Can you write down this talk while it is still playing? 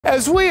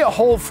As we at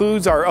Whole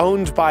Foods are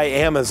owned by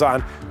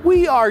Amazon,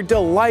 we are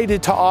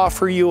delighted to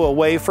offer you a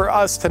way for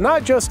us to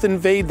not just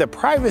invade the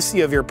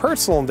privacy of your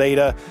personal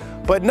data,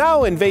 but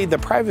now invade the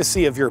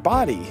privacy of your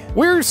body.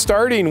 We're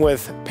starting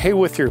with Pay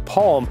with Your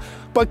Palm,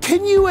 but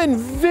can you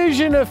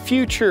envision a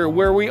future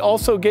where we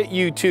also get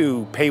you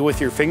to pay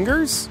with your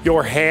fingers,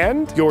 your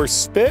hand, your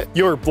spit,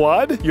 your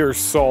blood, your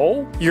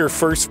soul, your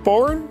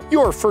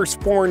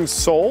firstborn's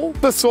soul,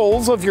 the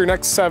souls of your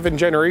next 7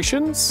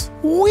 generations?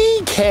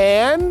 We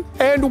can,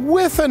 and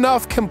with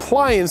enough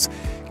compliance,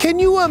 can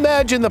you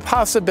imagine the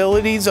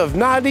possibilities of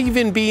not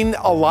even being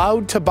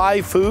allowed to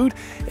buy food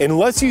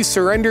unless you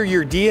surrender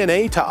your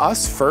DNA to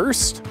us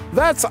first?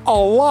 That's a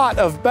lot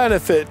of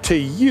benefit to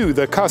you,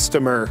 the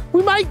customer.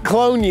 We might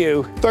clone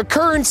you. The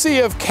currency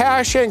of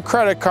cash and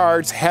credit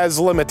cards has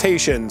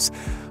limitations.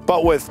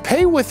 But with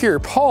Pay with Your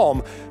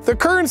Palm, the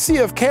currency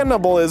of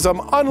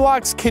cannibalism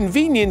unlocks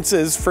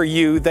conveniences for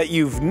you that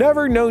you've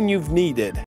never known you've needed.